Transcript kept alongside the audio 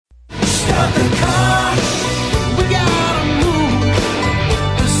Start the car, we gotta move.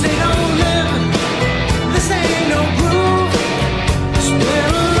 This ain't no living, this ain't no groove. It's been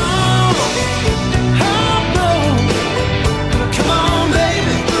a long, hard road. Come on,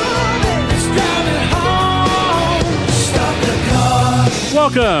 baby, let's drive it home. Start the car.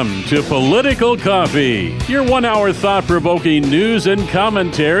 Welcome to Political Coffee, your 1 hour thought-provoking news and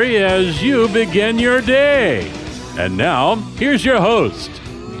commentary as you begin your day. And now, here's your host,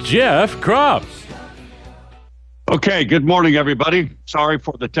 Jeff Kropf. Okay, good morning, everybody. Sorry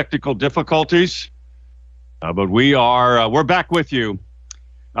for the technical difficulties, but we're back with you.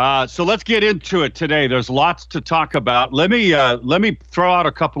 So let's get into it today. There's lots to talk about. Let me throw out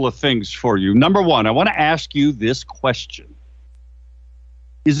a couple of things for you. Number one, I want to ask you this question.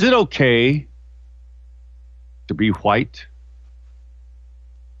 Is it okay to be white?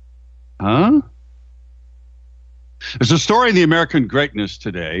 Huh? There's a story in the American Greatness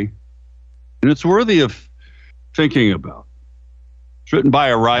today, and it's worthy of thinking about. It's written by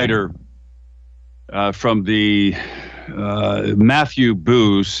a writer from the Matthew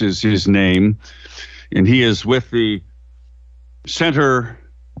Boos is his name, and he is with the Center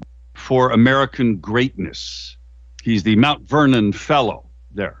for American Greatness. He's the Mount Vernon Fellow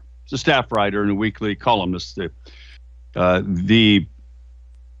there. He's a staff writer and a weekly columnist. The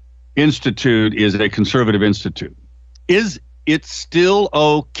institute is a conservative institute. Is it still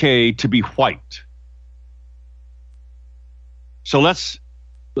okay to be white? So let's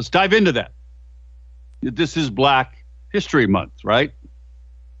dive into that. This is Black History Month, right?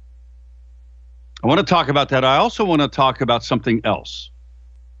 I want to talk about that. I also want to talk about something else.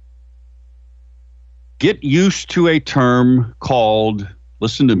 Get used to a term called,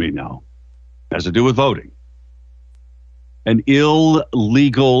 listen to me now, has to do with voting, an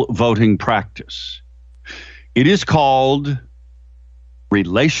illegal voting practice. It is called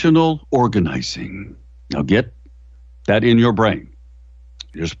relational organizing. Now get that in your brain.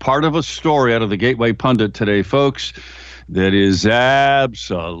 There's part of a story out of the Gateway Pundit today, folks, that is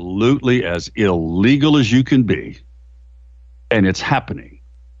absolutely as illegal as you can be. And it's happening.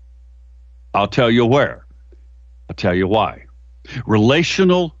 I'll tell you where. I'll tell you why.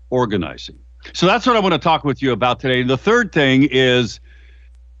 Relational organizing. So that's what I want to talk with you about today. The third thing is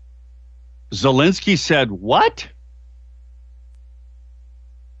Zelensky said, what?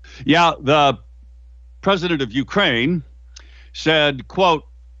 Yeah, the president of Ukraine said, quote,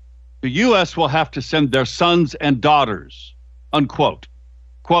 the U.S. will have to send their sons and daughters, unquote.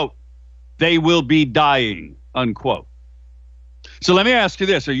 Quote, they will be dying, unquote. So let me ask you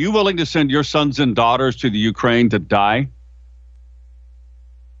this. Are you willing to send your sons and daughters to the Ukraine to die?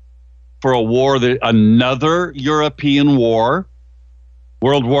 For a war, another European war,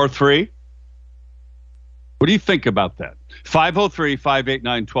 World War III? What do you think about that?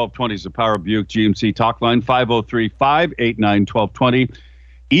 503-589-1220 is the Power Buick GMC talk line. 503-589-1220.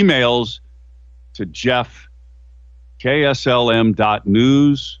 Emails to Jeff,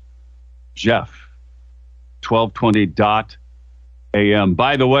 KSLM.news, Jeff, 1220.am.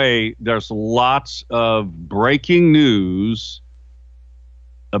 By the way, there's lots of breaking news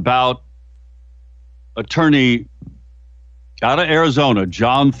about attorney out of Arizona,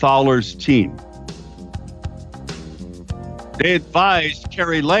 John Thaler's team. They advised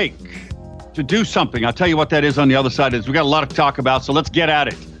Kari Lake to do something. I'll tell you what that is on the other side. We've got a lot to talk about, so let's get at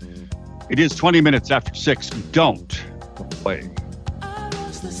it. It is 20 minutes after 6. Don't go away.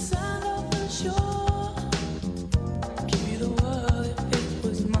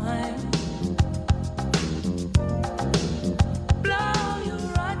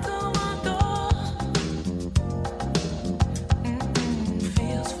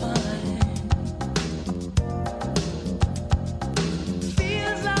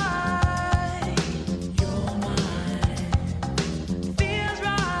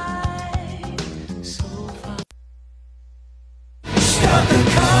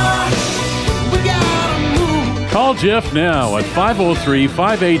 Call Jeff now at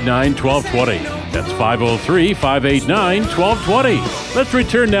 503-589-1220. That's 503-589-1220. Let's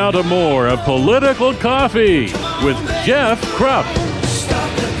return now to more of Political Coffee with Jeff Kropf.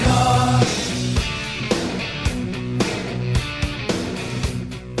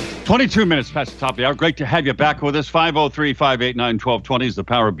 22 minutes past the top of the hour. Great to have you back with us. 503-589-1220 is the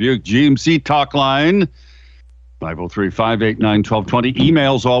Power Buick GMC talk line. 503-589-1220.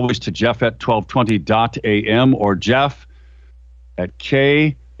 Emails always to Jeff at 1220.am or Jeff at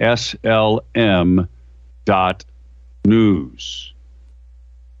KSLM.news.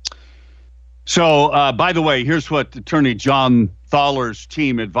 So, by the way, here's what Attorney John Thaler's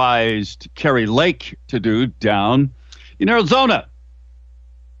team advised Kari Lake to do down in Arizona.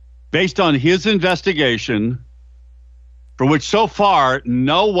 based on his investigation, for which so far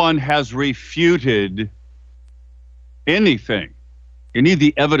no one has refuted anything, any of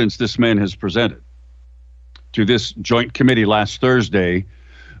the evidence this man has presented to this joint committee last Thursday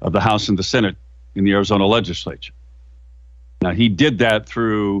of the House and the Senate in the Arizona legislature. Now, he did that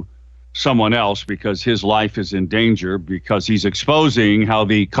through someone else because his life is in danger, because he's exposing how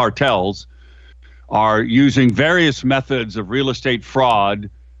the cartels are using various methods of real estate fraud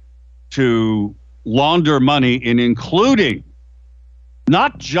to launder money, and including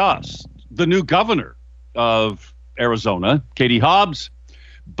not just the new governor of Arizona, Katie Hobbs,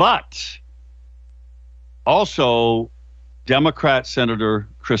 but also Democrat Senator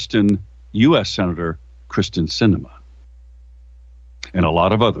U.S. Senator Kristen Sinema, and a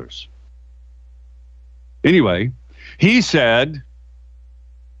lot of others. Anyway, he said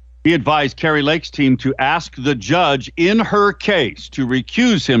he advised Kari Lake's team to ask the judge in her case to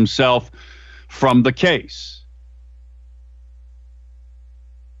recuse himself from the case.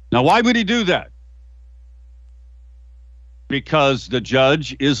 Now, why would he do that? Because the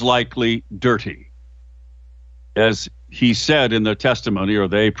judge is likely dirty. As he said in their testimony, or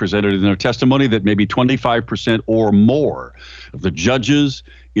they presented in their testimony, that maybe 25% or more of the judges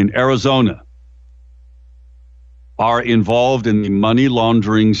in Arizona are involved in the money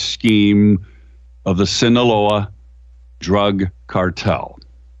laundering scheme of the Sinaloa drug cartel.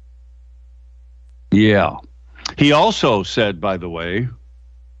 Yeah. He also said, by the way,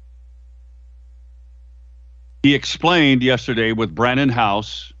 he explained yesterday with Brannon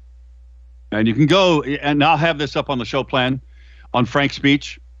House, and you can go, and I'll have this up on the show plan on Frank's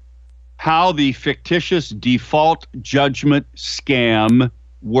speech, how the fictitious default judgment scam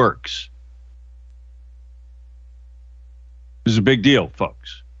works. This is a big deal,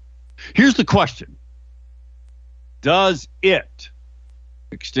 folks. Here's the question. Does it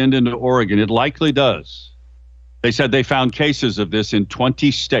extend into Oregon? It likely does. They said they found cases of this in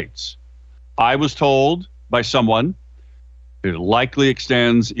 20 states. I was told by someone it likely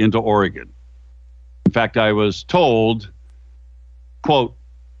extends into Oregon. In fact, I was told, quote,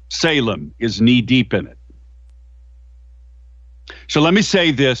 Salem is knee-deep in it. So let me say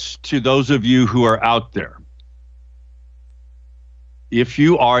this to those of you who are out there. If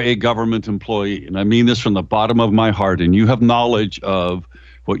you are a government employee, and I mean this from the bottom of my heart, and you have knowledge of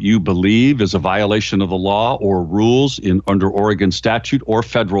what you believe is a violation of the law or rules under Oregon statute or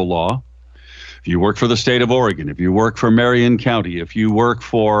federal law, if you work for the state of Oregon, if you work for Marion County, if you work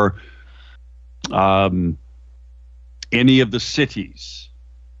for any of the cities,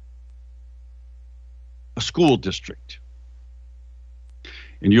 a school district,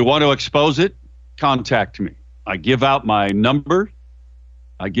 and you want to expose it, contact me. I give out my number.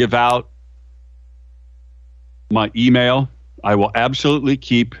 I give out my email. I will absolutely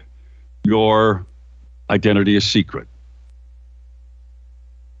keep your identity a secret.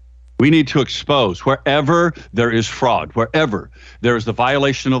 We need to expose wherever there is fraud, wherever there is the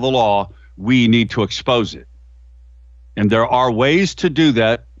violation of the law, we need to expose it. And there are ways to do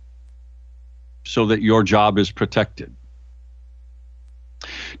that so that your job is protected.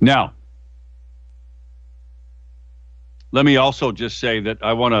 Now, let me also just say that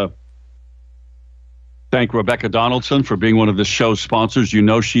I want to thank Rebecca Donaldson for being one of the show's sponsors. You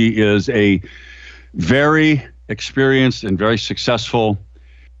know, she is a very experienced and very successful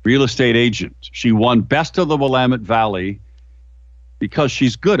real estate agent. She won Best of the Willamette Valley because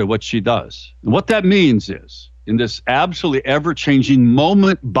she's good at what she does. And what that means is, in this absolutely ever-changing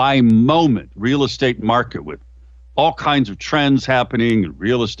moment-by-moment real estate market with all kinds of trends happening in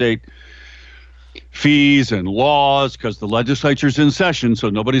real estate, fees and laws, because the legislature's in session, so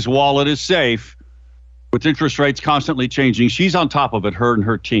nobody's wallet is safe. With interest rates constantly changing, she's on top of it, her and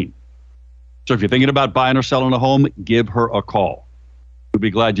her team. So if you're thinking about buying or selling a home, give her a call. We'll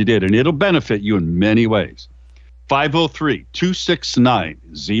be glad you did, and it'll benefit you in many ways.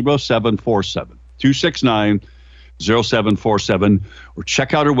 503-269-0747. 269-0747, or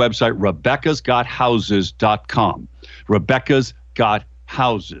check out her website, RebeccasGotHouses.com.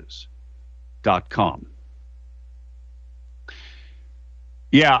 RebeccasGotHouses.com.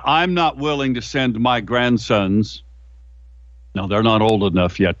 Yeah, I'm not willing to send my grandsons. Now, they're not old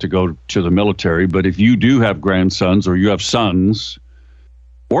enough yet to go to the military, but if you do have grandsons or you have sons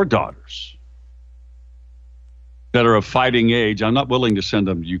or daughters that are of fighting age, I'm not willing to send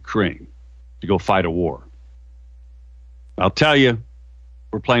them to Ukraine to go fight a war. I'll tell you,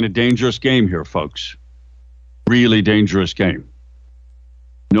 we're playing a dangerous game here, folks. Really dangerous game.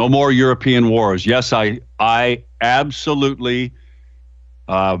 No more European wars. Yes, I absolutely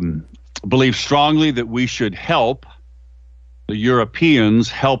believe strongly that we should help the Europeans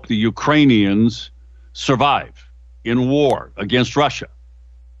help the Ukrainians survive in war against Russia.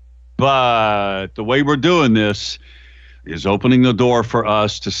 But the way we're doing this is opening the door for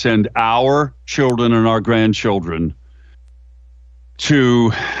us to send our children and our grandchildren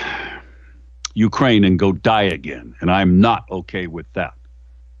to Ukraine and go die again. And I'm not okay with that.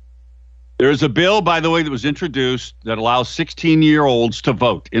 There's a bill, by the way, that was introduced that allows 16-year-olds to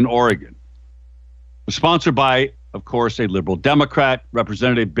vote in Oregon. It was sponsored by, of course, a liberal Democrat,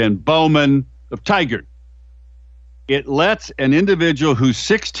 Representative Ben Bowman of Tigard. It lets an individual who's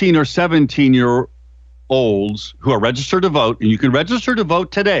 16 or 17-year-olds who are registered to vote, and you can register to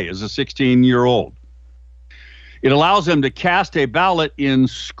vote today as a 16-year-old. It allows them to cast a ballot in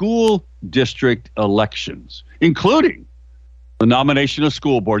school district elections, including the nomination of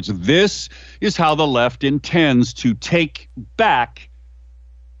school boards. This is how the left intends to take back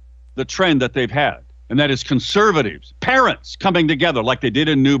the trend that they've had, and that is conservatives, parents coming together like they did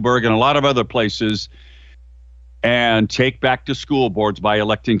in Newburgh and a lot of other places, and take back the school boards by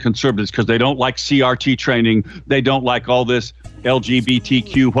electing conservatives because they don't like CRT training. They don't like all this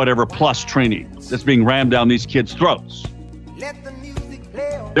LGBTQ whatever plus training that's being rammed down these kids' throats.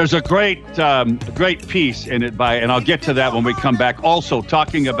 There's a great piece in it by, and I'll get to that when we come back, also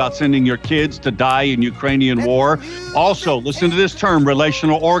talking about sending your kids to die in Ukrainian war. Also, listen to this term,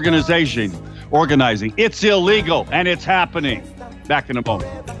 relational organizing. It's illegal, and it's happening. Back in a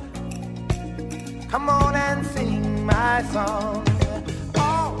moment. Come on and sing my song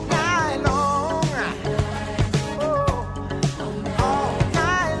all night long. Oh, all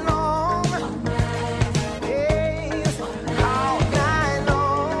night long. Yes, all night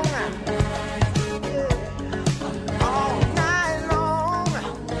long. Yeah, all night long.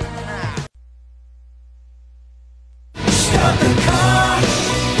 Start the car.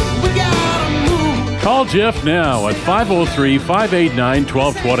 We gotta move. Call Jeff now at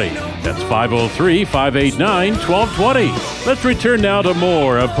 503-589-1220. That's 503-589-1220. Let's return now to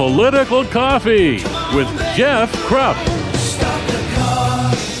more of Political Coffee with Jeff Krupp. Start the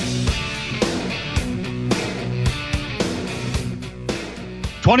car.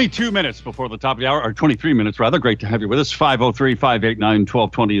 22 minutes before the top of the hour, or 23 minutes rather. Great to have you with us.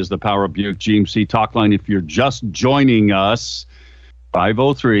 503-589-1220 is the Power of Buick GMC talk line. If you're just joining us,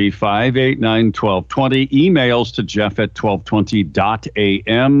 503-589-1220. Emails to Jeff at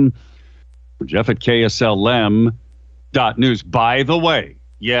 1220.am. Jeff at KSLM.news. By the way,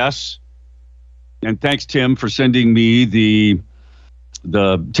 yes, and thanks, Tim, for sending me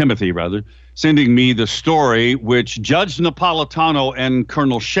Timothy, sending me the story which Judge Napolitano and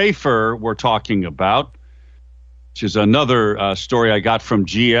Colonel Schaefer were talking about, which is another story I got from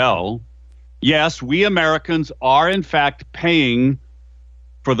GL. Yes, we Americans are, in fact, paying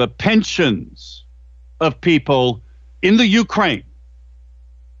for the pensions of people in the Ukraine.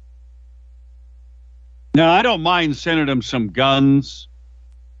 Now, I don't mind sending them some guns,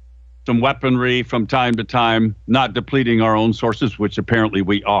 some weaponry from time to time, not depleting our own sources, which apparently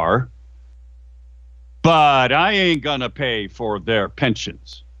we are. But I ain't going to pay for their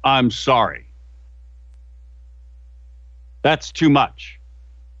pensions. I'm sorry. That's too much.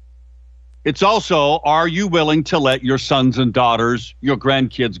 It's also, are you willing to let your sons and daughters, your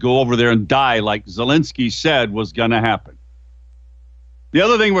grandkids go over there and die like Zelensky said was going to happen? The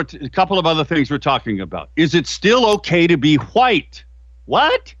other thing, a couple of other things we're talking about. Is it still okay to be white?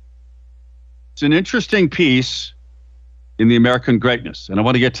 What? It's an interesting piece in the American Greatness, and I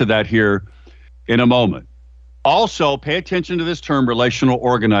want to get to that here in a moment. Also, pay attention to this term, relational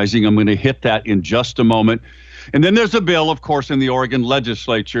organizing. I'm going to hit that in just a moment. And then there's a bill, of course, in the Oregon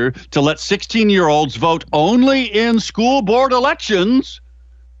legislature to let 16-year-olds vote only in school board elections.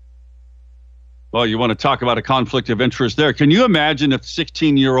 Well, you want to talk about a conflict of interest there. Can you imagine if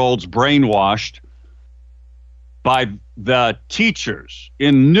 16-year-olds brainwashed by the teachers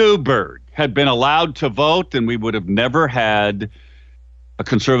in Newburgh had been allowed to vote, then we would have never had a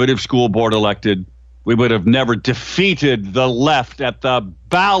conservative school board elected. We would have never defeated the left at the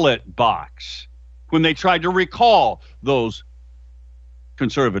ballot box when they tried to recall those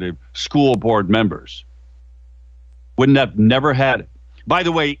conservative school board members. Wouldn't have never had it. By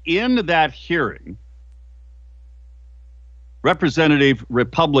the way, in that hearing, Representative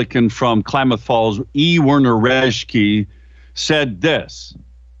Republican from Klamath Falls, E. Werner Reschke, said this.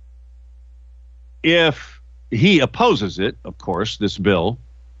 If he opposes it, of course, this bill,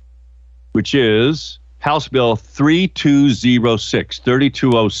 which is House Bill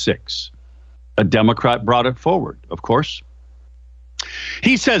 3206, a Democrat brought it forward, of course.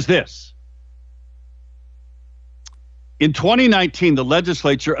 He says this. In 2019, the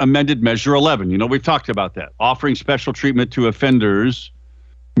legislature amended Measure 11. You know, we've talked about that, offering special treatment to offenders,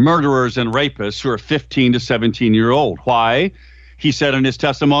 murderers, and rapists who are 15 to 17-year-old. Why? He said in his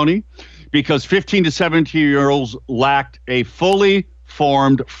testimony, because 15 to 17-year-olds lacked a fully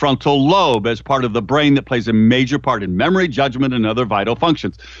formed frontal lobe as part of the brain that plays a major part in memory, judgment, and other vital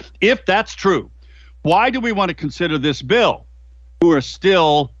functions. If that's true, why do we want to consider this bill, who are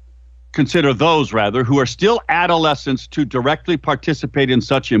still adolescents to directly participate in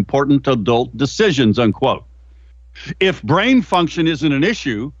such important adult decisions, unquote? If brain function isn't an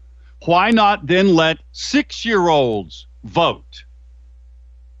issue, why not then let 6-year-olds vote?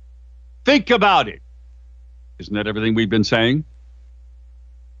 Think about it. Isn't that everything we've been saying?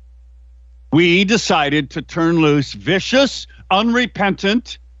 We decided to turn loose vicious,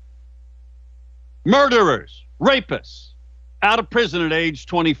 unrepentant murderers, rapists, out of prison at age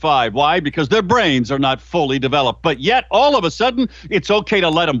 25. Why? Because their brains are not fully developed. But yet, all of a sudden, it's okay to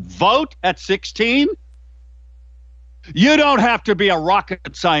let them vote at 16? You don't have to be a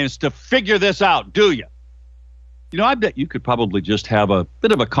rocket scientist to figure this out, do you? You know, I bet you could probably just have a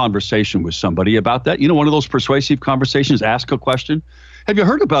bit of a conversation with somebody about that. You know, one of those persuasive conversations, ask a question. Have you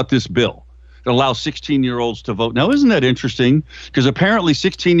heard about this bill that allows 16-year-olds to vote? Now, isn't that interesting? Because apparently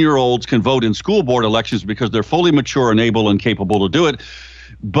 16-year-olds can vote in school board elections because they're fully mature and able and capable to do it.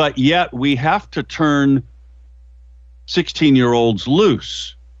 But yet we have to turn 16-year-olds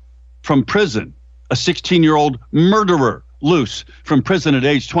loose from prison, a 16-year-old murderer loose from prison at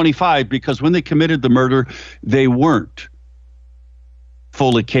age 25, because when they committed the murder, they weren't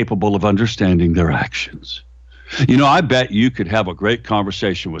fully capable of understanding their actions. You know, I bet you could have a great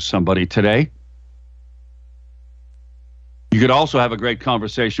conversation with somebody today. You could also have a great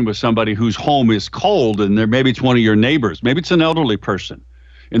conversation with somebody whose home is cold, and maybe it's one of your neighbors. Maybe it's an elderly person,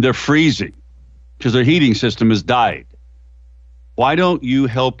 and they're freezing because their heating system has died. Why don't you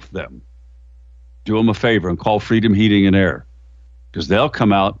help them? Do them a favor and call Freedom Heating and Air, because they'll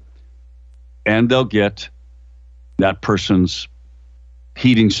come out and they'll get that person's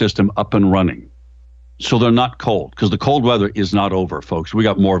heating system up and running so they're not cold, because the cold weather is not over, folks. We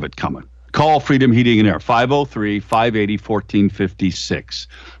got more of it coming. Call Freedom Heating and Air, 503-580-1456,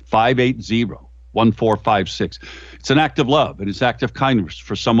 580-1456. It's an act of love, and it's an act of kindness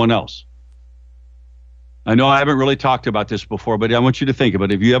for someone else. I know I haven't really talked about this before, but I want you to think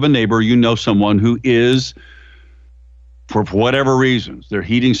about it. If you have a neighbor, you know someone who is, for whatever reasons, their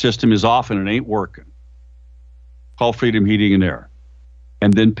heating system is off and it ain't working, call Freedom Heating and Air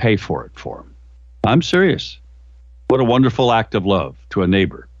and then pay for it for them. I'm serious. What a wonderful act of love to a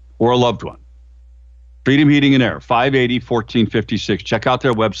neighbor or a loved one. Freedom Heating and Air, 580-1456. Check out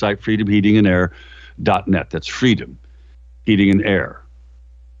their website, freedomheatingandair.net. That's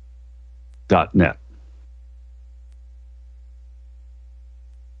freedomheatingandair.net.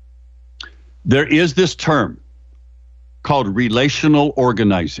 There is this term called relational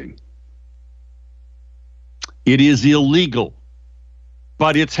organizing. It is illegal,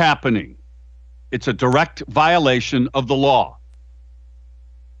 but it's happening. It's a direct violation of the law.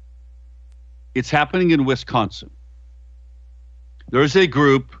 It's happening in Wisconsin. There's a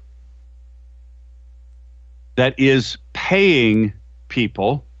group that is paying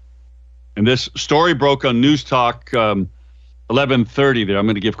people, and this story broke on News Talk 11:30 there. I'm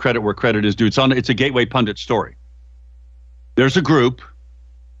going to give credit where credit is due. It's a Gateway Pundit story. There's a group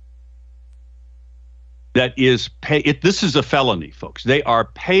that is this is a felony, folks. They are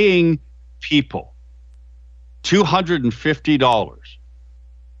paying people $250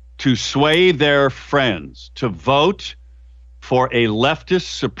 to sway their friends to vote for a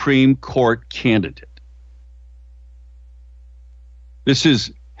leftist Supreme Court candidate. This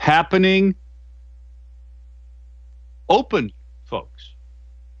is happening open, folks.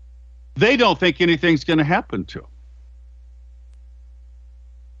 They don't think anything's going to happen to them.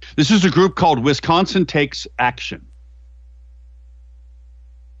 This is a group called Wisconsin Takes Action.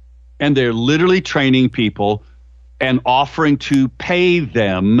 And they're literally training people and offering to pay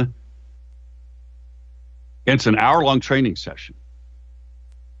them. It's an hour-long training session.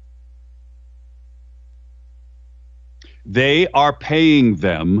 They are paying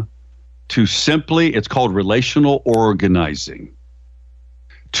them to simply, it's called relational organizing,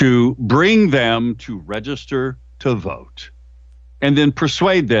 to bring them to register to vote and then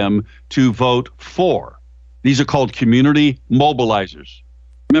persuade them to vote for. These are called community mobilizers.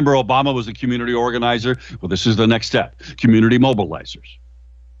 Remember, Obama was a community organizer? Well, this is the next step, community mobilizers.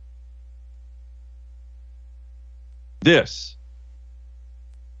 They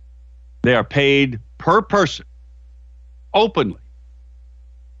are paid per person, openly,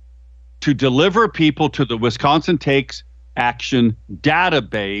 to deliver people to the Wisconsin Takes action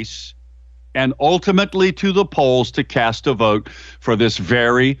database and ultimately to the polls to cast a vote for this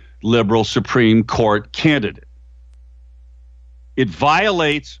very liberal Supreme Court candidate. It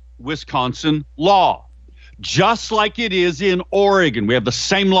violates Wisconsin law, just like it is in Oregon. We have the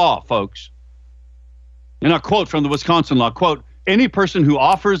same law, folks. And a quote from the Wisconsin law, quote, any person who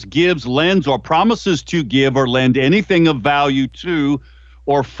offers, gives, lends, or promises to give or lend anything of value to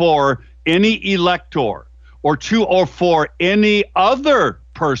or for any elector or to or for any other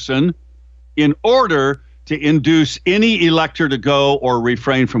person in order to induce any elector to go or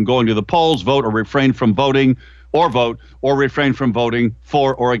refrain from going to the polls, vote or refrain from voting or vote or refrain from voting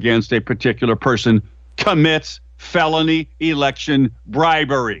for or against a particular person commits felony election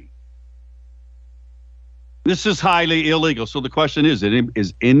bribery. This is highly illegal. So the question is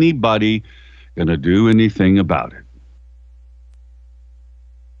anybody going to do anything about it?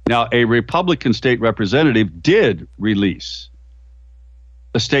 Now, a Republican state representative did release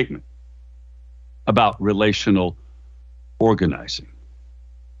a statement about relational organizing,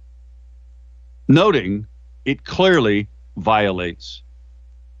 noting it clearly violates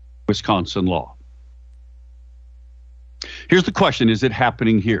Wisconsin law. Here's the question, is it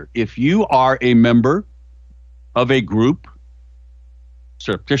happening here? If you are a member of a group,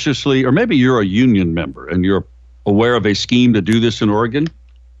 surreptitiously, or maybe you're a union member and you're aware of a scheme to do this in Oregon,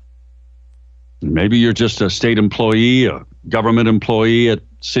 maybe you're just a state employee, a government employee at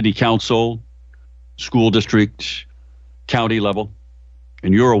city council, school district, county level,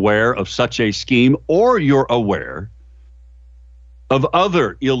 and you're aware of such a scheme, or you're aware of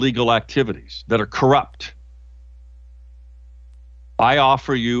other illegal activities that are corrupt, I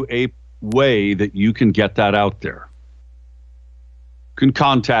offer you a way that you can get that out there. You can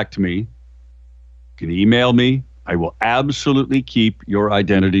contact me. You can email me. I will absolutely keep your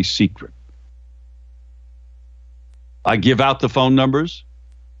identity secret. I give out the phone numbers.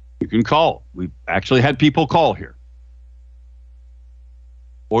 You can call. We've actually had people call here.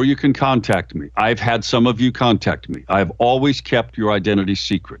 Or you can contact me. I've had some of you contact me. I've always kept your identity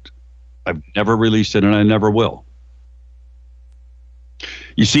secret. I've never released it, and I never will.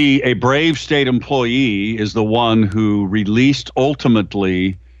 You see, a brave state employee is the one who released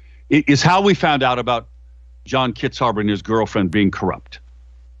ultimately, is how we found out about John Kitzhaber and his girlfriend being corrupt.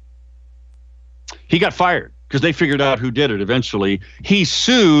 He got fired because they figured out who did it eventually. He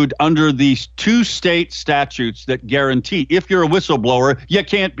sued under these two state statutes that guarantee if you're a whistleblower, you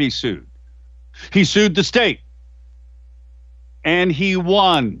can't be sued. He sued the state, and he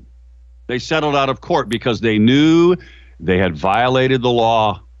won. They settled out of court because they knew they had violated the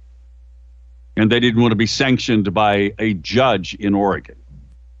law, and they didn't want to be sanctioned by a judge in Oregon.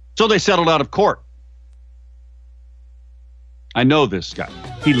 So they settled out of court. I know this guy.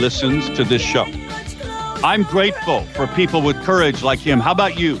 He listens to this show. I'm grateful for people with courage like him. How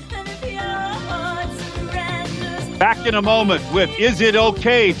about you? Back in a moment with, is it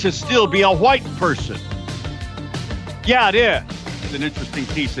okay to still be a white person? Yeah, it is. It's an interesting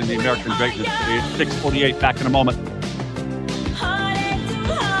piece in the American Greatness today. It's 6:48. Back in a moment.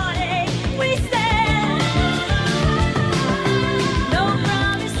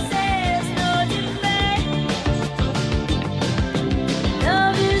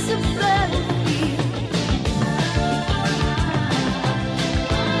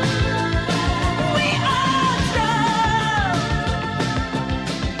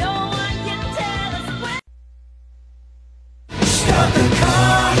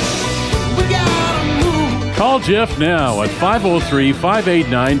 Call Jeff now at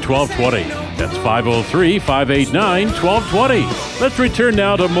 503-589-1220. That's 503-589-1220. Let's return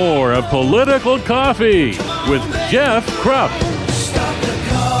now to more of Political Coffee with Jeff Krupp.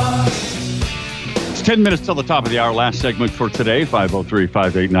 It's 10 minutes till the top of the hour. Last segment for today.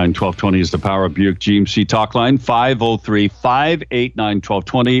 503-589-1220 is the Power of Buick GMC talk line.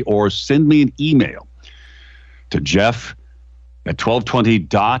 503-589-1220, or send me an email to Jeff at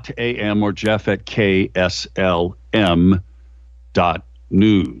 1220.am or Jeff at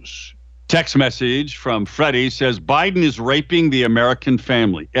KSLM.news. Text message from Freddie says, Biden is raping the American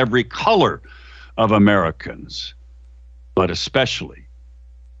family, every color of Americans, but especially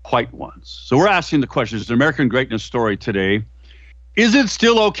white ones. So we're asking the question, is an American Greatness story today, is it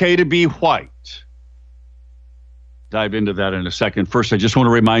still okay to be white? Dive into that in a second. First, I just want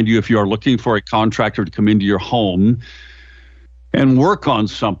to remind you, if you are looking for a contractor to come into your home and work on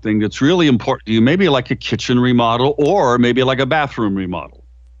something that's really important to you, maybe like a kitchen remodel or maybe like a bathroom remodel,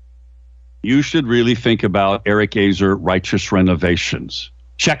 you should really think about Eric Azer, Righteous Renovations.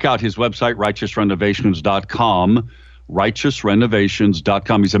 Check out his website, righteousrenovations.com,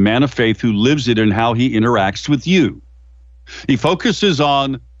 righteousrenovations.com. He's a man of faith who lives it in how he interacts with you. He focuses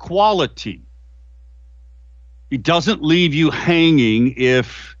on quality. He doesn't leave you hanging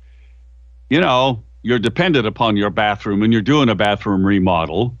if, you're dependent upon your bathroom and you're doing a bathroom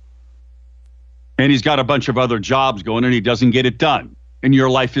remodel and he's got a bunch of other jobs going and he doesn't get it done and your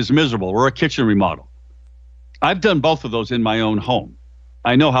life is miserable, or a kitchen remodel. I've done both of those in my own home.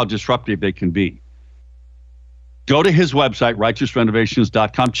 I know how disruptive they can be. Go to his website,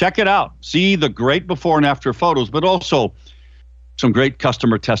 righteousrenovations.com. Check it out. See the great before and after photos, but also some great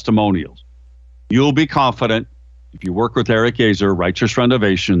customer testimonials. You'll be confident if you work with Eric Azer, Righteous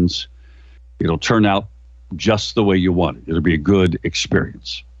Renovations, it'll turn out just the way you want it. It'll be a good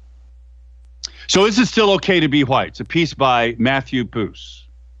experience. So is it still okay to be white? It's a piece by Matthew Boos.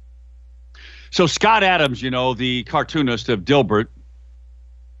 So Scott Adams, the cartoonist of Dilbert,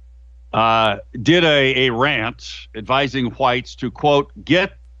 did a rant advising whites to, quote,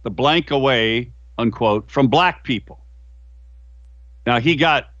 get the blank away, unquote, from black people. Now, he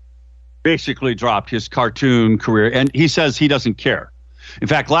got basically dropped his cartoon career, and he says he doesn't care. In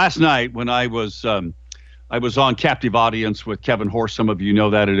fact, last night when I was on Captive Audience with Kevin Horst, some of you know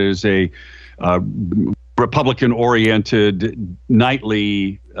that it is a Republican-oriented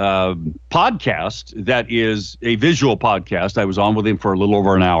nightly podcast that is a visual podcast. I was on with him for a little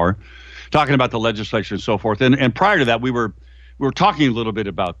over an hour, talking about the legislation and so forth. And prior to that, we were talking a little bit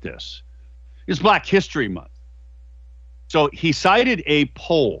about this. It's Black History Month. So he cited a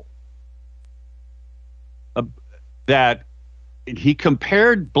poll that he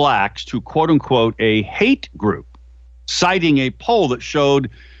compared blacks to, quote unquote, a hate group, citing a poll that showed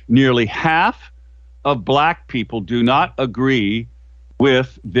nearly half of black people do not agree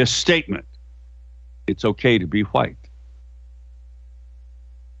with this statement. It's okay to be white.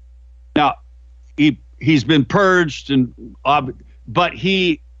 Now, he's been purged, but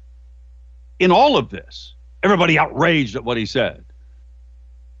in all of this, everybody outraged at what he said.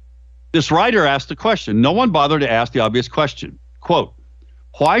 This writer asked the question. No one bothered to ask the obvious question. Quote,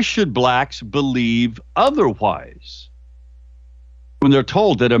 why should blacks believe otherwise when they're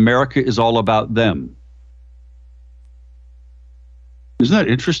told that America is all about them? Isn't that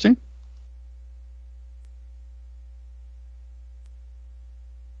interesting?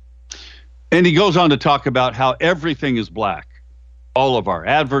 And he goes on to talk about how everything is black. All of our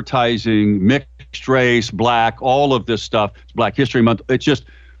advertising, mixed race, black, all of this stuff. It's Black History Month.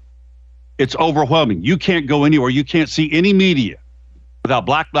 It's overwhelming. You can't go anywhere. You can't see any media without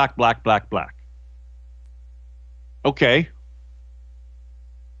black, black, black, black, black. Okay.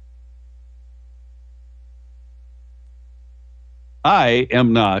 I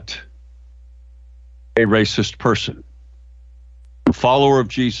am not a racist person. I'm a follower of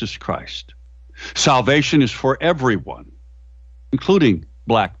Jesus Christ. Salvation is for everyone, including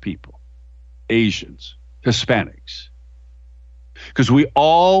black people, Asians, Hispanics, because we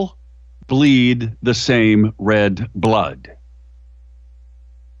all bleed the same red blood.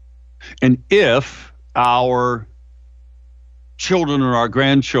 And if our children or our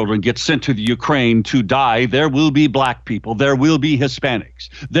grandchildren get sent to the Ukraine to die, there will be black people, there will be Hispanics,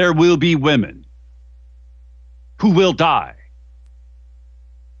 there will be women who will die.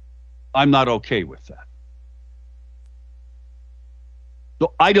 I'm not okay with that.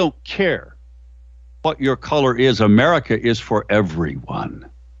 So I don't care what your color is. America is for everyone.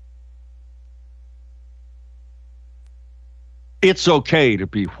 It's okay to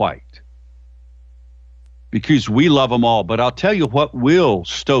be white because we love them all. But I'll tell you what will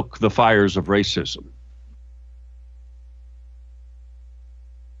stoke the fires of racism.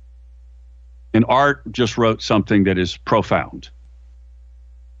 And Art just wrote something that is profound.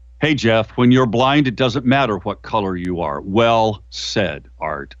 Hey, Jeff, when you're blind, it doesn't matter what color you are. Well said,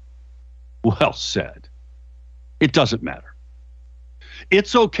 Art. Well said. It doesn't matter.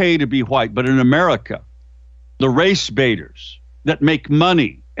 It's okay to be white, but in America, the race baiters that make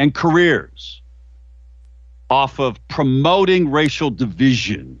money and careers off of promoting racial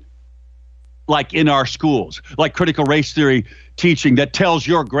division, like in our schools, like critical race theory teaching that tells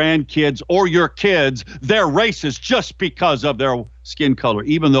your grandkids or your kids they're racist just because of their skin color,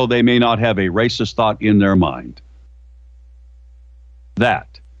 even though they may not have a racist thought in their mind.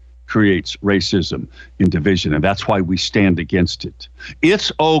 That creates racism and division, and that's why we stand against it.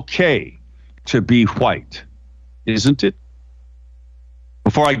 It's okay to be white, isn't it?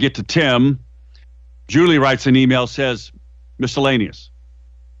 Before I get to Tim, Julie writes an email, says, miscellaneous.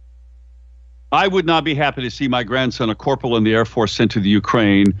 I would not be happy to see my grandson, a corporal in the Air Force, sent to the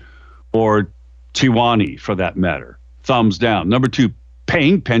Ukraine, or Tiwani for that matter. Thumbs down. Number two,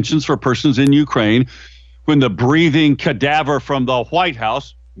 paying pensions for persons in Ukraine when the breathing cadaver from the White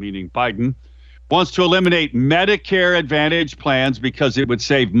House, meaning Biden, wants to eliminate Medicare Advantage plans because it would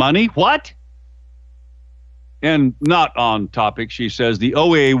save money. What? And not on topic, she says the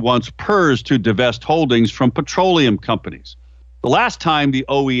OEA wants PERS to divest holdings from petroleum companies. The last time the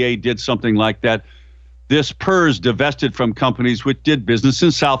OEA did something like that, this PERS divested from companies which did business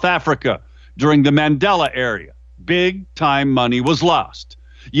in South Africa during the Mandela era. Big time money was lost.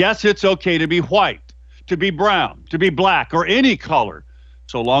 Yes, it's okay to be white, to be brown, to be black, or any color,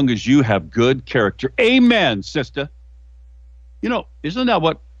 so long as you have good character. Amen, sister. You know, isn't that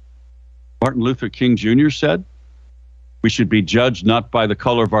what Martin Luther King Jr. said? We should be judged not by the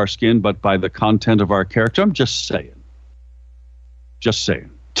color of our skin, but by the content of our character. I'm just saying. Just saying.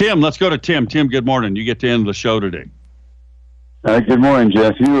 Tim, let's go to Tim. Tim, good morning. You get to end the show today. Good morning,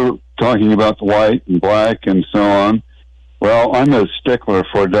 Jeff. You were talking about the white and black and so on. Well, I'm a stickler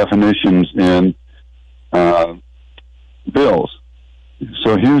for definitions in bills.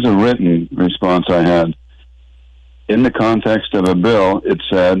 So here's a written response I had. In the context of a bill, it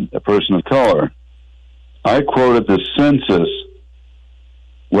said a person of color. I quoted the census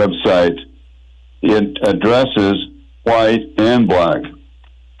website. It addresses white and black.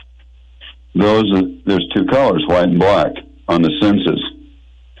 There's two colors, white and black, on the census.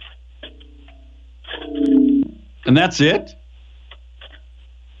 And that's it?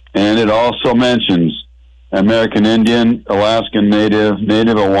 And it also mentions American Indian, Alaskan Native,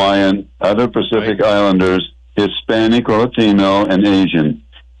 Native Hawaiian, other Pacific Islanders, Hispanic or Latino, and Asian.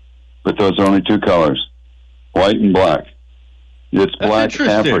 But those are only two colors, white and black. It's black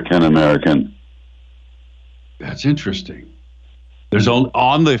African American. That's interesting. There's only,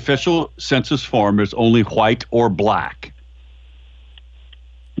 on the official census form, there's only white or black.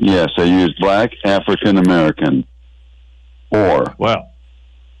 Yes, I use black African American. Or. Well,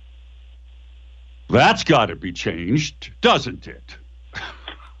 that's got to be changed, doesn't it?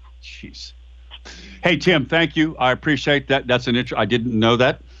 Jeez. Hey, Tim, thank you. I appreciate that. That's an I didn't know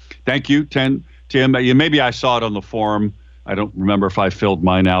that. Thank you, Tim. Maybe I saw it on the forum. I don't remember if I filled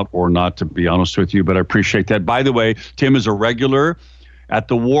mine out or not, to be honest with you, but I appreciate that. By the way, Tim is a regular at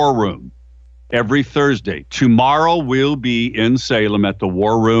the War Room every Thursday. Tomorrow we'll be in Salem at the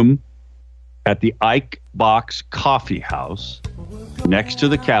War Room at the Ike Box Coffee House next to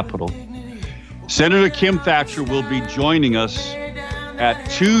the Capitol. Senator Kim Thatcher will be joining us at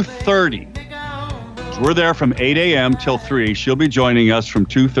 2:30. So we're there from 8 a.m. till 3. She'll be joining us from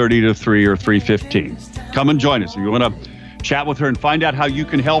 2:30 to 3 or 3:15. Come and join us. If you want to chat with her and find out how you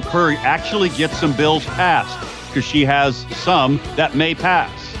can help her actually get some bills passed, because she has some that may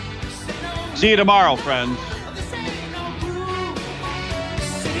pass. See you tomorrow, friends.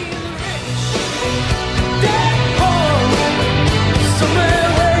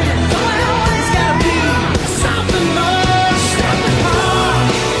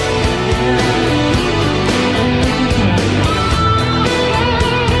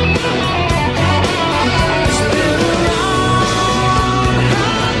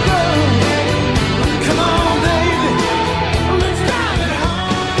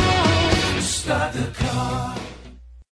 Start the car.